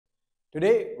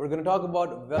Today we're going to talk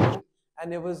about Welsh,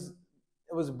 and it was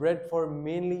bred for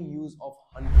mainly use of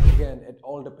hunting. Again, it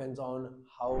all depends on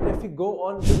how. If we go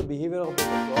on to the behavior of the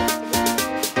dog,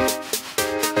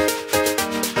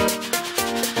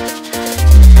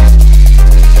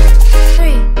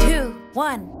 Three, two,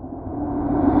 one.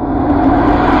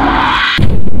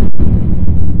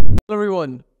 hello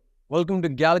everyone, welcome to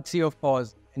Galaxy of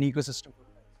Paws, an ecosystem.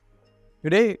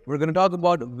 Today we're going to talk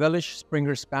about Welsh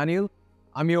Springer Spaniel.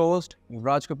 I'm your host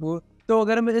Yuvraj Kapoor. तो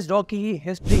अगर हम इस dog की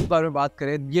history के बारे में बात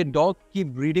करें, ये डॉग की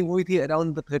ब्रीडिंग हुई थी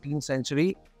around the 13th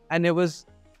century and it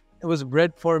was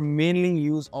bred for mainly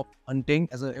use of hunting.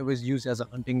 It was used as a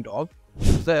hunting dog.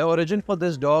 The origin for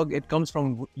this dog, it comes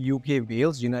from UK,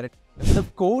 Wales, United. The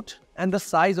coat and the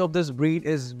size of this breed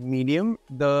is medium.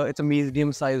 It's a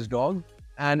medium-sized dog,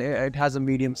 and it has a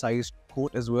medium-sized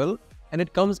coat as well. And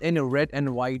it comes in a red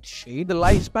and white shade. The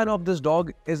lifespan of this dog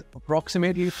is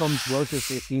approximately from 12 to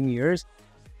 15 years.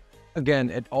 Again,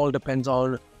 it all depends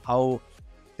on how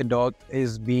the dog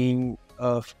is being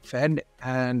fed,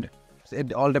 and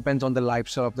it all depends on the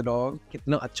lifestyle of the dog.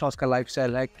 कितना अच्छा उसका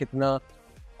lifestyle है, कितना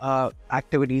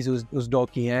activities उस dog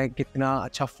की हैं, कितना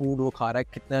अच्छा food वो खा रहा है,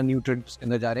 कितना nutrients के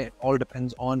अंदर जा रहे हैं. It all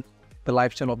depends on the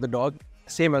lifestyle of the dog,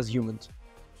 same as humans.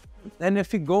 And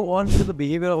if we go on to the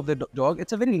behavior of the dog,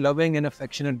 it's a very loving and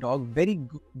affectionate dog, very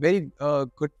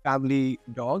good family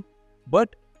dog,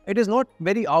 but it is not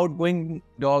very outgoing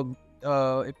dog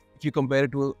if you compare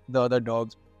it to the other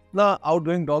dogs. The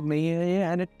outgoing dog nahi hai ye,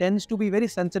 and it tends to be very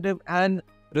sensitive and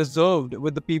reserved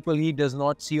with the people he does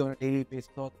not see on a daily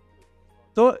basis.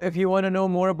 So if you want to know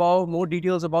more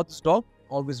details about this dog,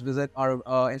 always visit our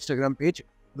Instagram page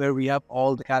where we have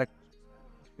all the characters.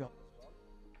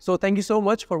 So thank you so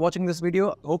much for watching this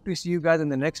video. Hope to see you guys in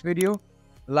the next video.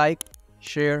 Like,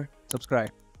 share, subscribe.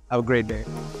 Have a great day.